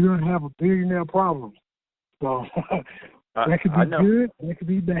 you're going to have a billionaire problem. So that could be good, that could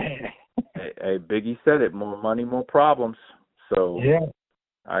be bad. Hey, Biggie said it. More money, more problems. So yeah.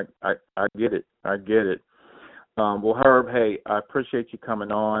 I get it. Well, Herb, hey, I appreciate you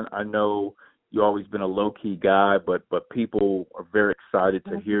coming on. I know you've always been a low-key guy, but people are very excited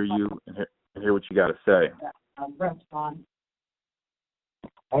to hear you and hear what you got to say.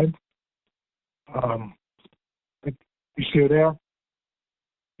 You still there?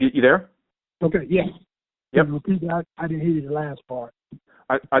 You there? Okay, yeah. Yep. Repeat that. I didn't hear the last part.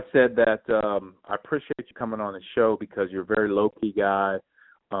 I said that I appreciate you coming on the show because you're a very low-key guy.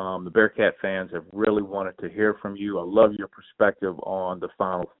 The Bearcat fans have really wanted to hear from you. I love your perspective on the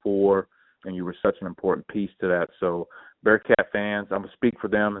Final Four, and you were such an important piece to that. So, Bearcat fans, I'm going to speak for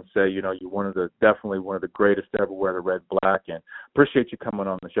them and say, you're definitely one of the greatest to ever wear the red black, and appreciate you coming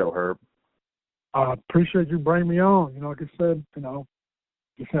on the show, Herb. I appreciate you bringing me on. Like I said, I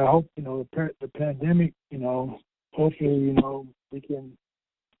hope, the pandemic, hopefully, we can,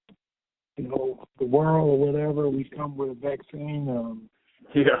 the world or whatever, we come with a vaccine.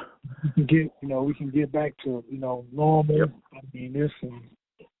 We can get back to, normal. Yep.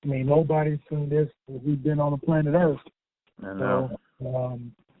 Nobody's seen this since we've been on the planet Earth. I know.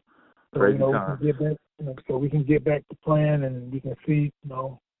 So we can get back to playing and we can see,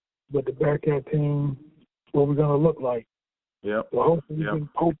 what the Bearcat team, what we're gonna look like. Yeah. So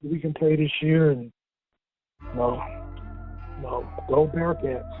hopefully we can play this year and go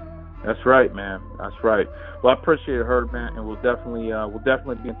Bearcats. That's right, man. That's right. Well, I appreciate it, Herb, man, and we'll definitely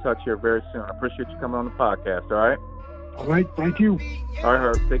be in touch here very soon. I appreciate you coming on the podcast. All right. All right. Thank you. All right,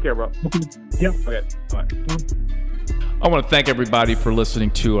 Herb. Take care, bro. Yep. Okay. Bye. I want to thank everybody for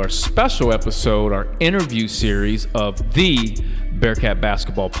listening to our special episode, our interview series of the Bearcat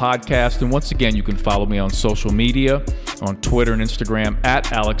Basketball Podcast. And once again, you can follow me on social media, on Twitter and Instagram at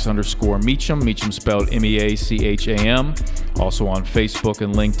Alex_Meacham, Meacham spelled Meacham. Also on Facebook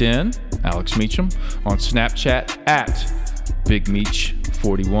and LinkedIn, Alex Meacham. On Snapchat at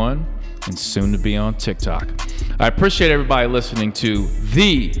BigMeach41, and soon to be on TikTok. I appreciate everybody listening to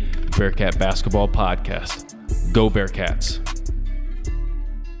the Bearcat Basketball Podcast. Go Bearcats.